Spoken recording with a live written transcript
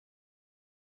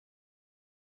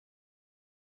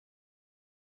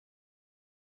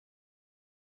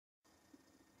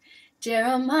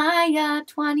Jeremiah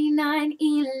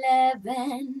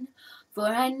 29:11. For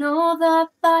I know the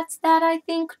thoughts that I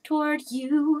think toward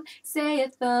you,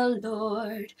 saith the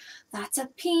Lord, thoughts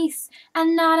of peace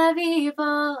and not of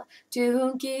evil,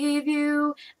 to give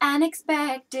you an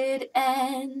expected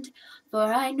end. For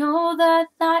I know the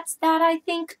thoughts that I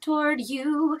think toward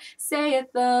you,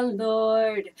 saith the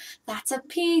Lord, thoughts of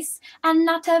peace and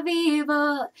not of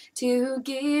evil, to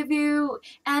give you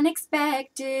an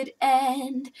expected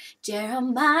end.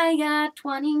 Jeremiah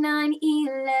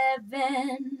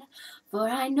 29:11. For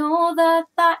I know the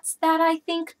thoughts that I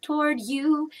think toward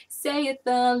you, saith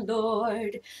the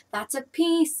Lord, thoughts of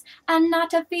peace and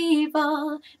not of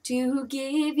evil, to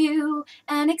give you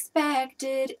an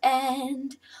expected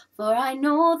end. For I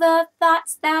know the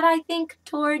thoughts that I think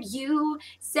toward you,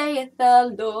 saith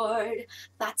the Lord,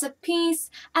 thoughts of peace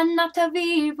and not of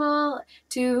evil,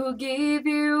 to give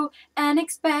you an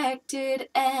expected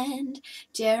end.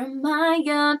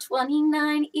 Jeremiah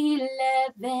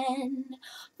 29:11.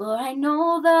 For I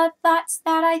know the thoughts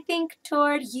that I think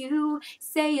toward you,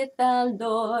 saith the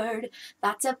Lord,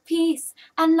 thoughts of peace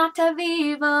and not of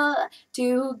evil,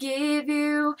 to give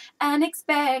you an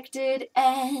expected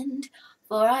end.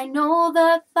 For I know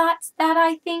the thoughts that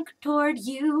I think toward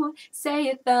you,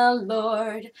 saith the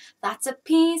Lord, thoughts of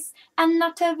peace and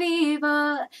not of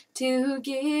evil, to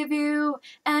give you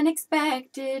an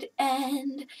expected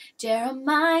end.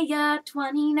 Jeremiah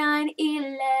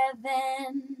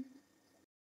 29:11.